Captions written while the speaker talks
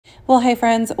Well, hey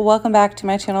friends, welcome back to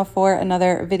my channel for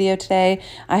another video today.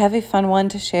 I have a fun one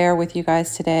to share with you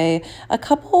guys today. A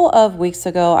couple of weeks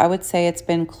ago, I would say it's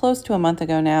been close to a month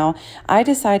ago now, I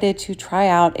decided to try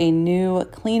out a new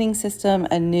cleaning system,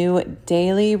 a new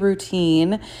daily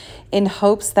routine in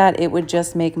hopes that it would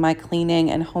just make my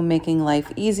cleaning and homemaking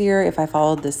life easier if I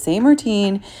followed the same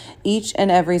routine each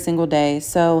and every single day.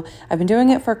 So I've been doing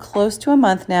it for close to a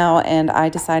month now, and I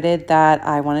decided that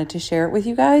I wanted to share it with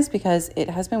you guys because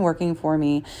it has been working for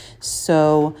me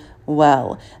so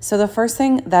well. So the first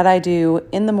thing that I do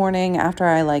in the morning after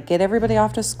I get everybody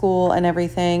off to school and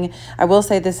everything, I will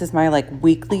say this is my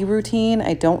weekly routine.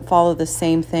 I don't follow the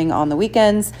same thing on the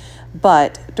weekends,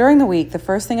 but during the week, the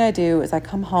first thing I do is I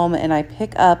come home and I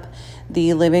pick up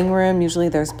the living room. Usually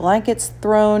there's blankets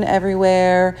thrown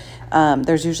everywhere.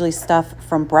 There's usually stuff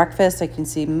from breakfast. I can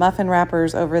see muffin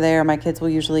wrappers over there. My kids will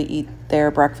usually eat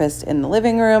their breakfast in the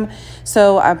living room.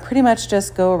 So I pretty much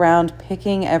just go around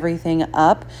picking everything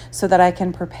up so that I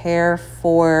can prepare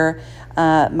for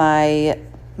my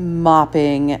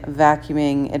mopping,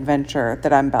 vacuuming adventure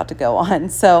that I'm about to go on.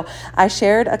 So I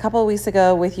shared a couple of weeks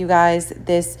ago with you guys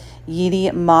this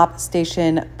Yeedi Mop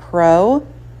Station Pro.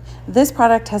 This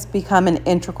product has become an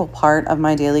integral part of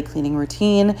my daily cleaning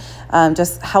routine.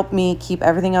 Just help me keep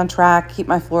everything on track, keep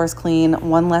my floors clean,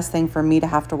 one less thing for me to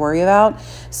have to worry about.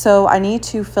 So I need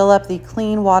to fill up the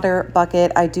clean water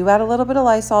bucket. I do add a little bit of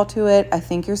Lysol to it. I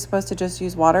think you're supposed to just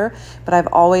use water, but I've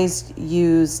always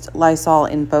used Lysol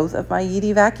in both of my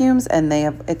Yeedi vacuums and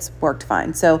it's worked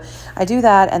fine. So I do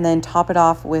that and then top it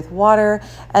off with water.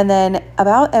 And then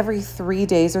about every 3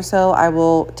 days or so, I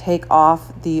will take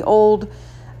off the old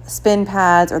spin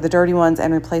pads or the dirty ones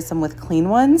and replace them with clean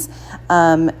ones.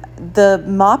 The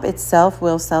mop itself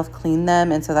will self-clean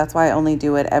them, and so that's why I only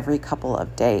do it every couple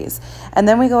of days. And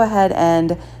then we go ahead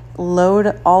and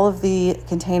load all of the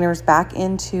containers back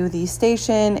into the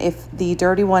station. If the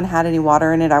dirty one had any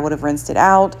water in it, I would have rinsed it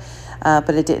out,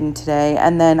 but it didn't today.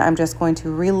 And then I'm just going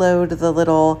to reload the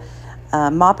little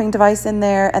mopping device in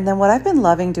there. And then what I've been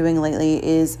loving doing lately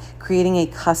is creating a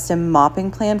custom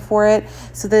mopping plan for it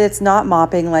so that it's not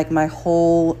mopping my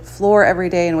whole floor every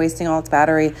day and wasting all its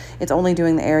battery. It's only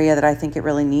doing the area that I think it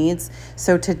really needs.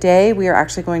 So today we are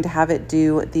actually going to have it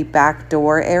do the back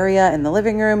door area in the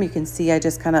living room. You can see I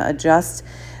just kind of adjust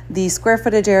the square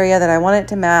footage area that I want it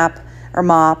to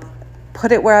mop,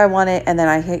 put it where I want it, and then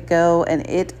I hit go and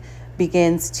it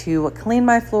begins to clean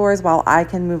my floors while I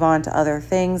can move on to other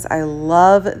things. I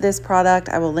love this product.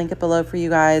 I will link it below for you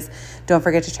guys. Don't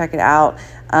forget to check it out.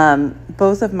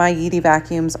 Both of my Yeedi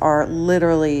vacuums are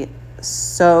literally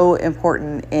so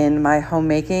important in my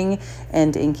homemaking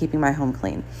and in keeping my home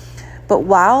clean. But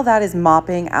while that is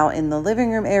mopping out in the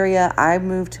living room area, I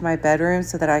move to my bedroom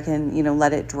so that I can,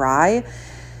 let it dry.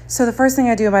 So the first thing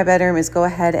I do in my bedroom is go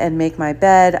ahead and make my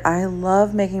bed. I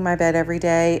love making my bed every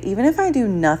day, even if I do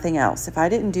nothing else. If I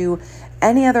didn't do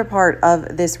any other part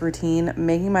of this routine,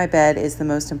 making my bed is the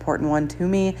most important one to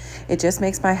me. It just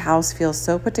makes my house feel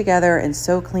so put together and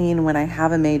so clean when I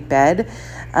have a made bed.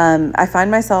 I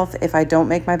find myself, if I don't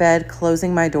make my bed,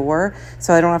 closing my door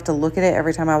so I don't have to look at it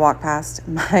every time I walk past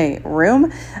my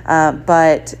room.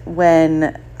 But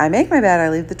when I make my bed,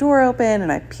 I leave the door open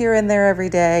and I peer in there every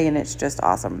day, and it's just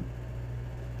awesome.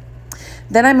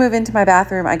 Then I move into my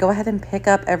bathroom. I go ahead and pick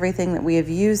up everything that we have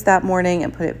used that morning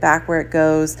and put it back where it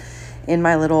goes in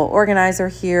my little organizer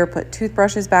here, put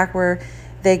toothbrushes back where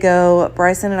they go.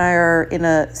 Bryson and I are in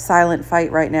a silent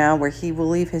fight right now where he will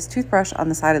leave his toothbrush on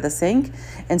the side of the sink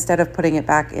instead of putting it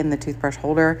back in the toothbrush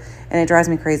holder, and it drives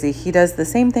me crazy. He does the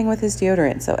same thing with his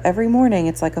deodorant. So every morning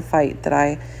it's like a fight that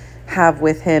I have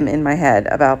with him in my head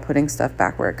about putting stuff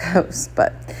back where it goes.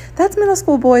 But that's middle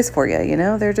school boys for you,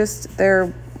 they're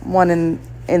one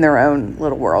in their own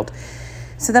little world.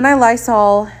 So then I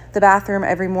Lysol the bathroom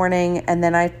every morning, and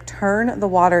then I turn the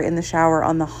water in the shower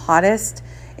on the hottest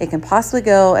it can possibly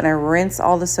go, and I rinse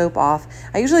all the soap off.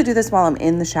 I usually do this while I'm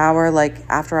in the shower,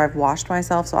 after I've washed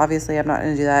myself. So obviously I'm not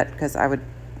going to do that because I would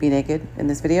be naked in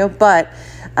this video, but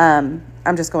I'm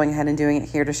just going ahead and doing it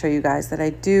here to show you guys that I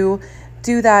do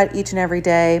that each and every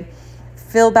day.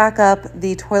 Fill back up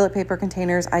the toilet paper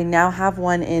containers. I now have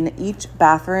one in each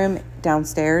bathroom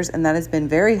downstairs, and that has been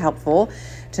very helpful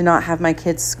to not have my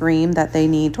kids scream that they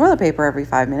need toilet paper every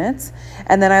 5 minutes.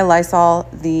 And then I Lysol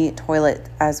the toilet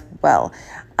as well.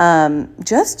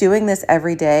 Just doing this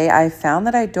every day, I found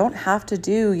that I don't have to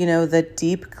do, the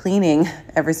deep cleaning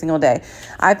every single day.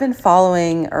 I've been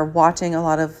following or watching a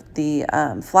lot of the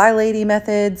Fly Lady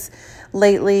methods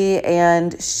lately,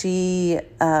 and she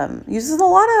uses a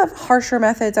lot of harsher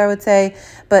methods, I would say,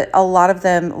 but a lot of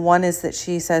them, one is that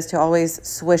she says to always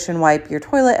swish and wipe your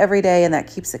toilet every day, and that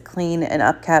keeps it clean and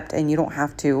upkept, and you don't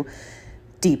have to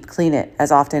deep clean it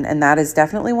as often. And that is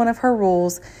definitely one of her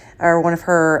rules, or one of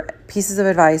her pieces of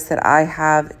advice that I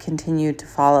have continued to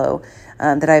follow,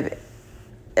 that I've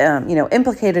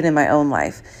implicated in my own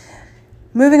life.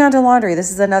 Moving on to laundry, this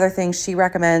is another thing she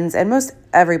recommends, and most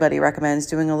everybody recommends,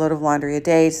 doing a load of laundry a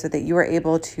day so that you are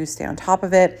able to stay on top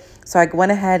of it. So I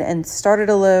went ahead and started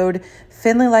a load.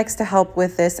 Finley likes to help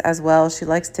with this as well. She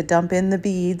likes to dump in the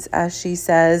beads, as she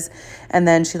says, and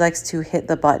then she likes to hit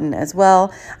the button as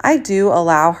well. I do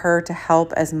allow her to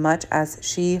help as much as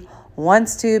she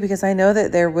wants to, because I know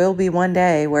that there will be one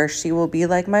day where she will be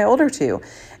like my older two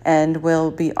and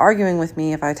will be arguing with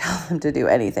me if I tell them to do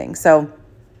anything. So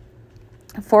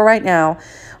for right now,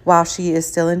 while she is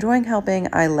still enjoying helping,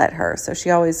 I let her. So she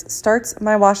always starts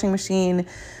my washing machine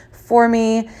for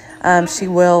me. She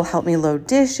will help me load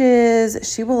dishes.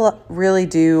 She will really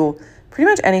do pretty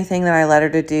much anything that I let her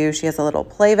to do. She has a little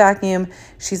play vacuum.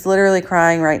 She's literally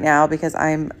crying right now because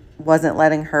I wasn't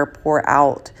letting her pour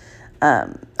out.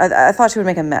 I thought she would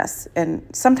make a mess. And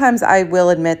sometimes I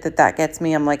will admit that gets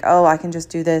me. I'm like, oh, I can just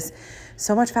do this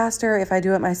so much faster if I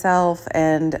do it myself.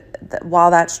 And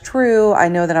while that's true, I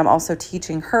know that I'm also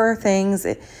teaching her things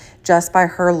just by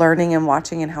her learning and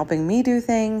watching and helping me do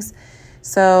things.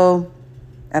 So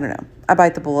I don't know. I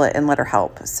bite the bullet and let her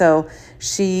help. So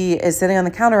she is sitting on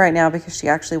the counter right now because she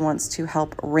actually wants to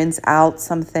help rinse out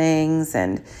some things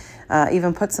and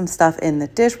even put some stuff in the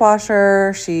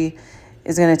dishwasher. She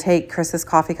is going to take Chris's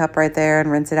coffee cup right there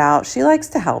and rinse it out. She likes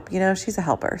to help, she's a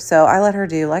helper. So I let her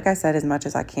do, like I said, as much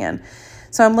as I can.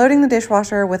 So I'm loading the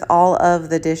dishwasher with all of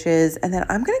the dishes, and then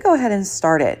I'm going to go ahead and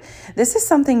start it. This is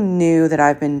something new that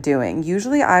I've been doing.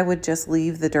 Usually I would just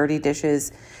leave the dirty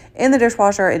dishes in the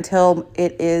dishwasher until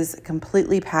it is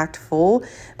completely packed full.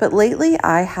 But lately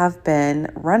I have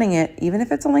been running it, even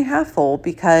if it's only half full,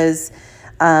 because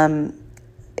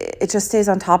it just stays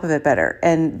on top of it better.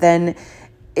 And then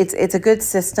it's a good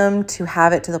system to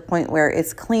have it to the point where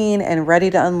it's clean and ready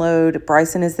to unload.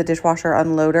 Bryson is the dishwasher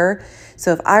unloader.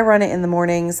 So if I run it in the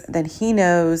mornings, then he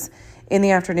knows in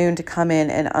the afternoon to come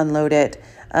in and unload it.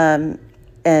 And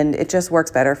it just works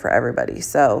better for everybody.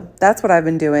 So that's what I've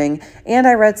been doing. And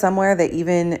I read somewhere that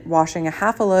even washing a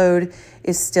half a load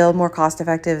is still more cost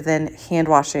effective than hand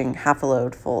washing half a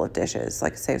load full of dishes.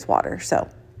 Like, it saves water. So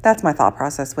that's my thought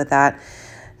process with that.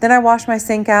 Then I wash my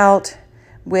sink out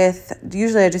with,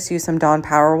 usually I just use some Dawn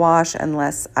Power Wash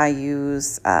unless I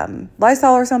use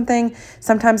Lysol or something.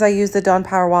 Sometimes I use the Dawn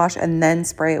Power Wash and then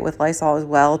spray it with Lysol as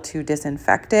well to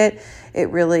disinfect it. It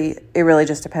really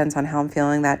just depends on how I'm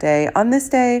feeling that day. On this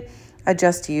day, I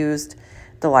just used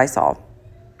the Lysol,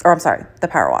 or I'm sorry, the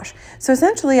Power Wash. So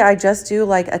essentially I just do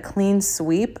like a clean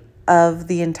sweep of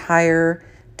the entire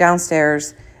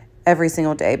downstairs every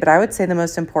single day. But I would say the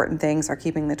most important things are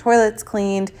keeping the toilets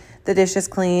cleaned, the dishes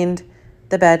cleaned,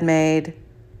 the bed made,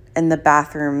 and the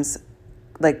bathrooms,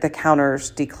 like the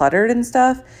counters, decluttered and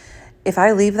stuff. If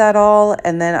I leave that all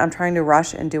and then I'm trying to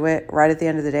rush and do it right at the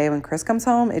end of the day when Chris comes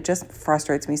home, it just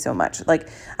frustrates me so much. Like,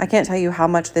 I can't tell you how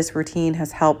much this routine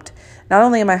has helped, not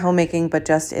only in my homemaking, but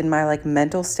just in my like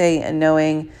mental state and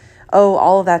knowing, oh,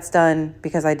 all of that's done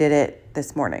because I did it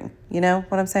this morning. You know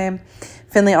what I'm saying?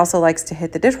 Finley also likes to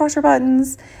hit the dishwasher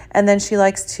buttons, and then she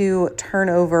likes to turn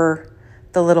over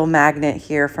the little magnet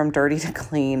here from dirty to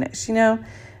clean. She's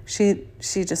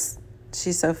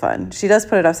so fun. She does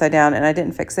put it upside down, and I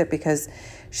didn't fix it because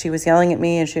she was yelling at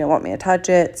me and she didn't want me to touch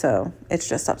it. So it's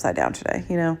just upside down today.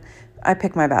 I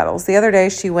pick my battles. The other day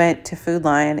she went to Food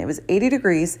Lion. It was 80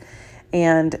 degrees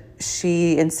and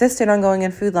she insisted on going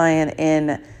in Food Lion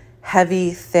in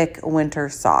heavy, thick winter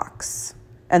socks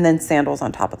and then sandals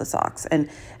on top of the socks. And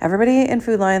everybody in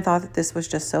Food Lion thought that this was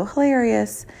just so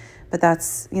hilarious. But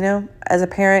that's, as a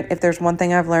parent, if there's one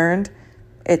thing I've learned,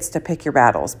 it's to pick your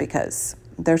battles, because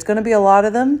there's going to be a lot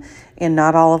of them and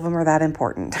not all of them are that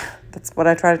important. That's what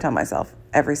I try to tell myself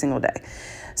every single day.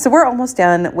 So we're almost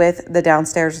done with the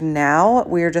downstairs now.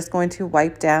 We're just going to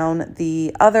wipe down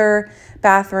the other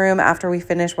bathroom after we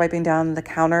finish wiping down the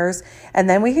counters, and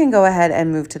then we can go ahead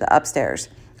and move to the upstairs.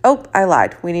 Oh, I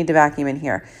lied. We need to vacuum in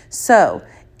here. So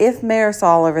if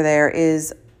Marisol over there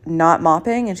is not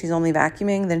mopping and she's only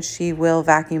vacuuming, then she will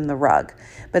vacuum the rug.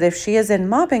 But if she is in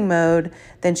mopping mode,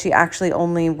 then she actually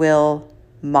only will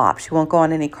mop. She won't go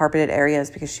on any carpeted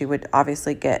areas because she would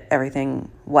obviously get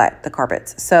everything wet, the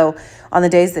carpets. So on the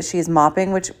days that she is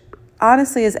mopping, which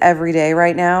honestly is every day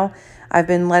right now, I've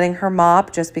been letting her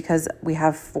mop just because we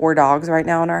have 4 dogs right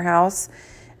now in our house,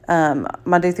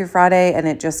 Monday through Friday, and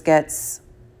it just gets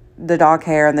the dog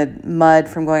hair and the mud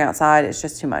from going outside. It's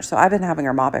just too much. So I've been having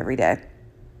her mop every day.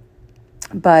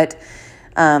 But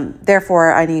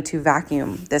therefore, I need to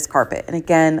vacuum this carpet. And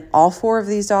again, all 4 of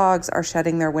these dogs are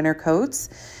shedding their winter coats.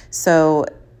 So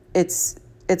it's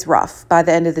rough. By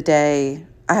the end of the day,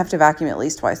 I have to vacuum at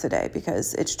least twice a day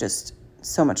because it's just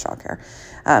so much dog hair.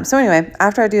 So anyway,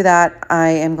 after I do that, I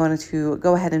am going to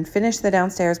go ahead and finish the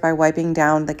downstairs by wiping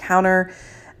down the counter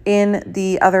in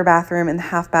the other bathroom in the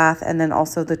half bath, and then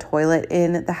also the toilet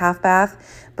in the half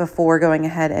bath before going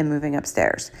ahead and moving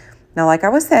upstairs. Now, like I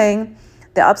was saying,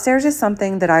 the upstairs is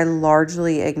something that I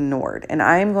largely ignored, and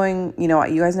I am going, you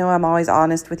guys know I'm always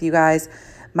honest with you guys.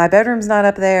 My bedroom's not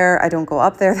up there. I don't go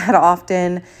up there that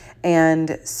often.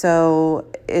 And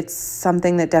so it's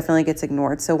something that definitely gets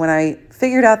ignored. So when I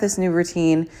figured out this new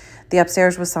routine, the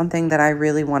upstairs was something that I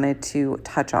really wanted to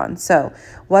touch on. So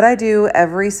what I do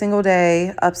every single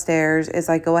day upstairs is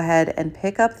I go ahead and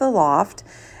pick up the loft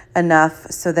enough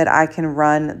so that I can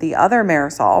run the other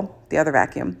Marisol, the other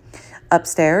vacuum,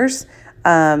 upstairs.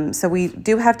 So we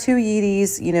do have 2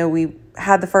 yeedis. We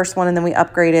had the first one and then we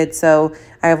upgraded. So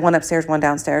I have one upstairs, one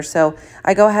downstairs. So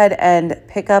I go ahead and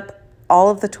pick up all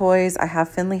of the toys. I have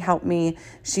Finley help me.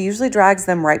 She usually drags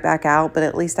them right back out, but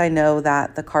at least I know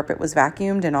that the carpet was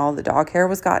vacuumed and all the dog hair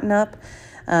was gotten up.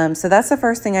 So that's the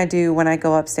first thing I do when I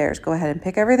go upstairs. Go ahead and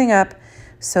pick everything up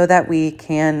so that we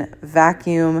can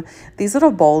vacuum. These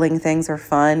little bowling things are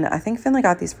fun. I think Finley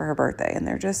got these for her birthday, and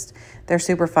they're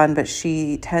super fun, but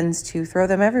she tends to throw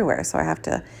them everywhere. So I have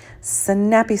to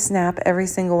snappy snap every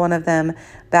single one of them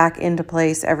back into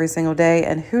place every single day.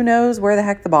 And who knows where the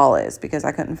heck the ball is because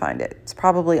I couldn't find it. It's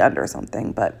probably under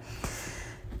something, but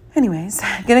anyways,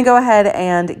 gonna go ahead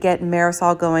and get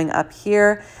Marisol going up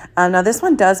here. Now this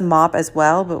one does mop as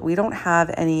well, but we don't have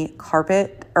any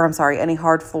any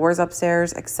hard floors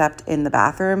upstairs except in the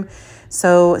bathroom.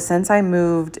 So since I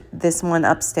moved this one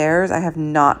upstairs, I have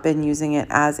not been using it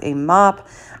as a mop.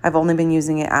 I've only been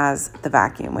using it as the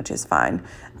vacuum, which is fine.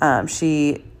 I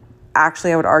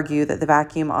would argue that the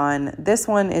vacuum on this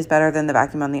one is better than the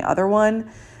vacuum on the other one.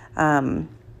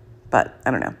 But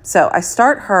I don't know. So I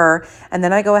start her and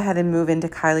then I go ahead and move into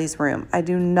Kylie's room. I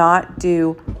do not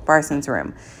do Bryson's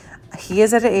room. He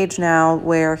is at an age now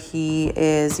where he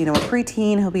is, a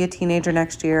preteen. He'll be a teenager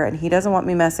next year and he doesn't want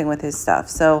me messing with his stuff.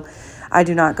 So I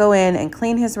do not go in and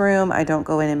clean his room. I don't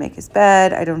go in and make his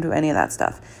bed. I don't do any of that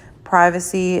stuff.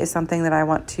 Privacy is something that I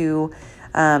want to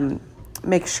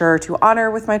make sure to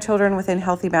honor with my children within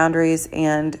healthy boundaries.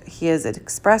 And he has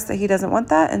expressed that he doesn't want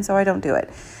that. And so I don't do it.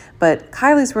 But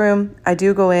Kylie's room, I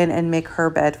do go in and make her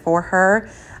bed for her.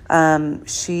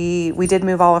 We did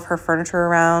move all of her furniture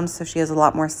around, so she has a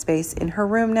lot more space in her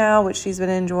room now, which she's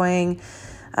been enjoying.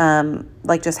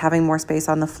 Like just having more space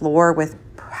on the floor with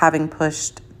having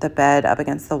pushed the bed up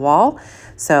against the wall.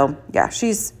 So yeah,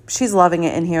 she's loving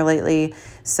it in here lately.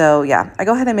 So yeah, I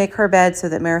go ahead and make her bed so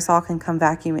that Marisol can come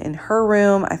vacuum in her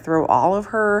room. I throw all of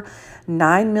her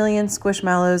 9 million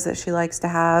Squishmallows that she likes to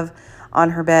have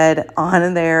on her bed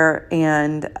on there,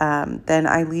 and then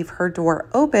I leave her door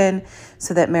open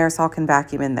so that Marisol can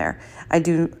vacuum in there. I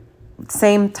do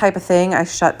same type of thing. I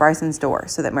shut Bryson's door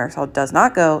so that Marisol does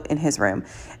not go in his room.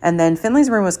 And then Finley's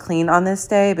room was clean on this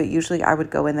day, but usually I would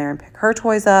go in there and pick her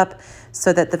toys up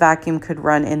so that the vacuum could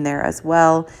run in there as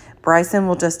well. Bryson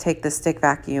will just take the stick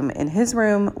vacuum in his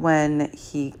room when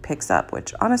he picks up,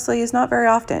 which honestly is not very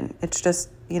often. It's just,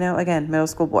 again, middle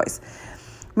school boys.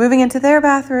 Moving into their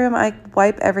bathroom, I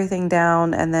wipe everything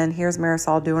down, and then here's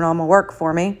Marisol doing all my work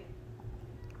for me.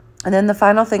 And then the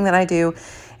final thing that I do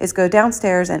is go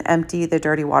downstairs and empty the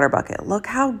dirty water bucket. Look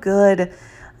how good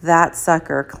that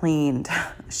sucker cleaned.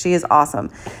 She is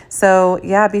awesome. So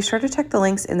yeah, be sure to check the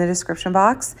links in the description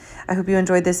box. I hope you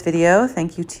enjoyed this video.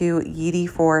 Thank you to Yeedi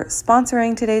for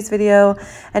sponsoring today's video.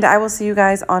 And I will see you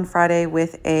guys on Friday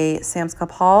with a Sam's Club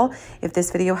haul. If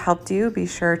this video helped you, be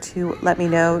sure to let me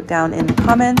know down in the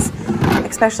comments,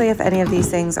 especially if any of these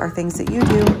things are things that you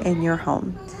do in your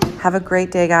home. Have a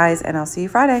great day, guys, and I'll see you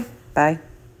Friday. Bye.